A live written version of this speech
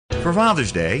For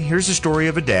Father's Day, here's a story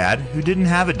of a dad who didn't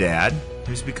have a dad,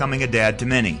 who's becoming a dad to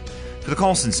many. For the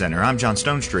Colson Center, I'm John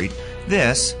Stonestreet.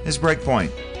 This is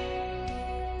Breakpoint.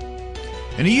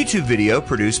 In a YouTube video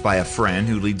produced by a friend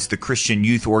who leads the Christian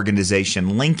youth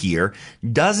organization Link Year,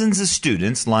 dozens of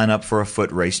students line up for a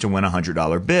foot race to win a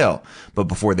 $100 bill. But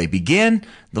before they begin,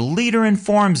 the leader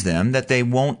informs them that they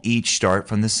won't each start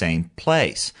from the same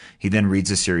place. He then reads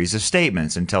a series of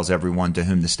statements and tells everyone to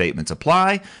whom the statements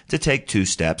apply to take 2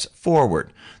 steps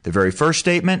forward. The very first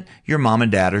statement, your mom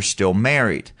and dad are still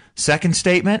married. Second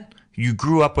statement, you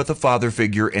grew up with a father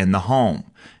figure in the home.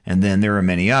 And then there are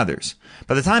many others.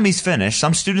 By the time he's finished,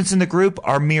 some students in the group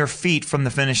are mere feet from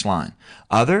the finish line.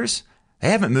 Others, they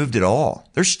haven't moved at all.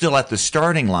 They're still at the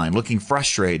starting line, looking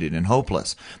frustrated and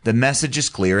hopeless. The message is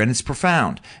clear and it's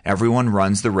profound. Everyone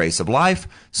runs the race of life.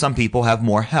 Some people have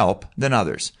more help than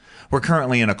others. We're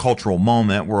currently in a cultural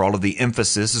moment where all of the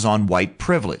emphasis is on white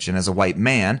privilege. And as a white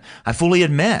man, I fully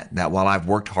admit that while I've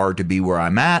worked hard to be where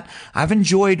I'm at, I've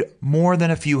enjoyed more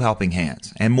than a few helping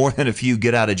hands and more than a few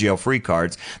get-out-of-jail-free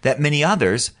cards that many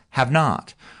others have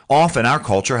not. Often our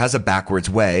culture has a backwards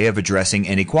way of addressing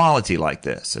inequality like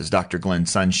this, as Dr. Glenn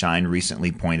Sunshine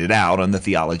recently pointed out on the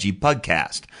Theology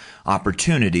Podcast.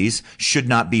 Opportunities should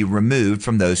not be removed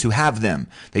from those who have them.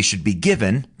 They should be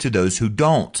given to those who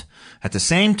don't. At the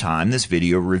same time, this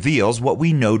video reveals what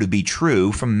we know to be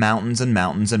true from mountains and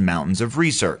mountains and mountains of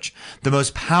research. The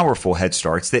most powerful head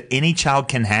starts that any child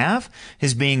can have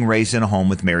is being raised in a home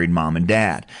with married mom and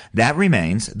dad. That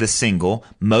remains the single,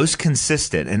 most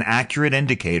consistent and accurate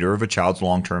indicator of a child's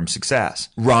long-term success.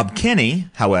 Rob Kinney,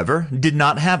 however, did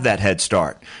not have that head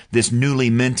start. This newly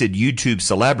minted YouTube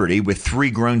celebrity with 3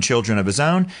 grown children of his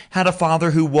own had a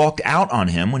father who walked out on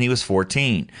him when he was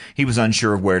 14. He was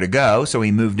unsure of where to go, so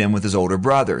he moved in with his older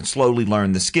brother and slowly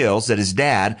learned the skills that his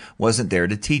dad wasn't there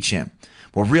to teach him.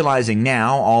 Well, realizing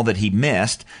now all that he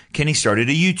missed, Kenny started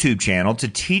a YouTube channel to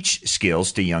teach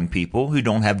skills to young people who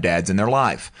don't have dads in their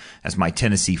life. As my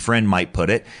Tennessee friend might put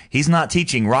it, he's not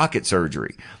teaching rocket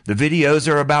surgery. The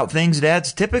videos are about things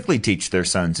dads typically teach their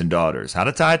sons and daughters. How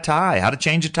to tie a tie, how to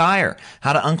change a tire,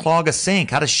 how to unclog a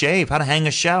sink, how to shave, how to hang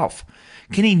a shelf.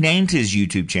 Kenny named his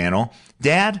YouTube channel,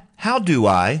 Dad, How Do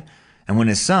I? And when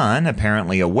his son,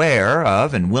 apparently aware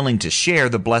of and willing to share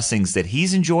the blessings that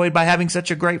he's enjoyed by having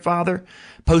such a great father,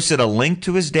 posted a link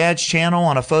to his dad's channel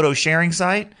on a photo sharing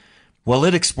site, well,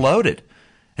 it exploded.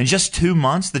 In just 2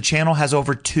 months, the channel has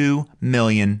over 2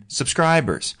 million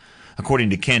subscribers. According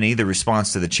to Kenny, the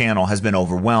response to the channel has been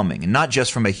overwhelming, and not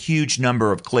just from a huge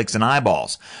number of clicks and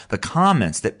eyeballs. The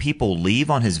comments that people leave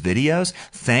on his videos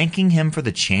thanking him for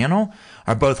the channel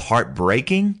are both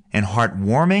heartbreaking and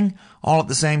heartwarming all at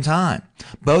the same time.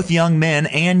 Both young men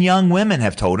and young women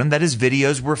have told him that his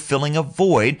videos were filling a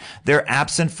void their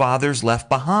absent fathers left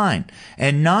behind,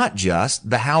 and not just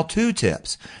the how-to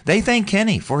tips. They thank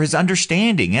Kenny for his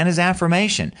understanding and his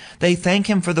affirmation. They thank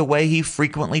him for the way he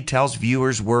frequently tells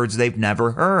viewers words they've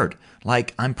never heard,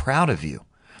 like, I'm proud of you.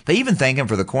 They even thank him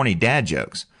for the corny dad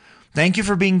jokes. Thank you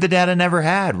for being the dad I never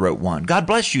had, wrote one. God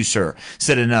bless you, sir,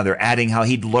 said another, adding how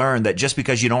he'd learned that just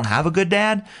because you don't have a good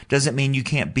dad doesn't mean you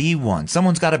can't be one.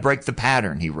 Someone's got to break the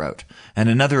pattern, he wrote. And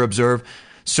another observed,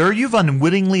 sir, you've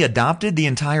unwittingly adopted the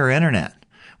entire internet.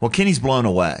 Well, Kenny's blown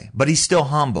away, but he's still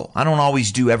humble. I don't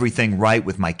always do everything right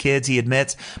with my kids, he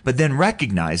admits, but then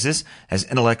recognizes, as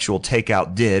Intellectual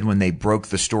Takeout did when they broke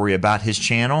the story about his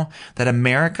channel, that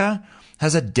America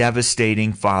has a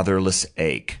devastating fatherless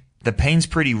ache. The pain's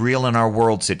pretty real in our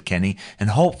world, said Kenny, and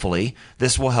hopefully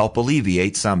this will help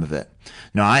alleviate some of it.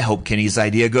 Now, I hope Kenny's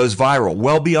idea goes viral,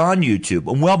 well beyond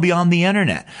YouTube and well beyond the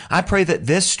internet. I pray that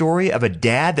this story of a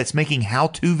dad that's making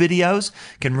how-to videos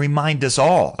can remind us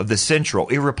all of the central,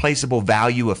 irreplaceable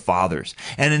value of fathers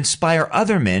and inspire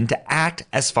other men to act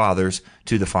as fathers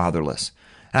to the fatherless.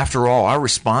 After all, our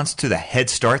response to the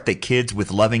head start that kids with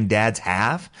loving dads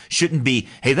have shouldn't be,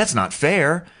 hey, that's not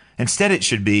fair. Instead, it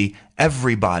should be,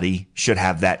 everybody should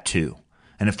have that too.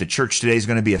 And if the church today is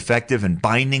going to be effective in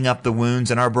binding up the wounds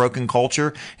in our broken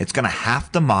culture, it's going to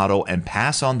have to model and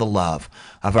pass on the love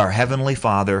of our Heavenly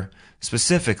Father,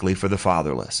 specifically for the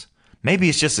fatherless. Maybe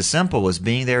it's just as simple as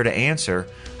being there to answer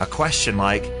a question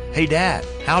like, hey, Dad,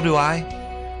 how do I?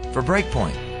 For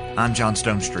Breakpoint, I'm John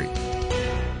Stonestreet.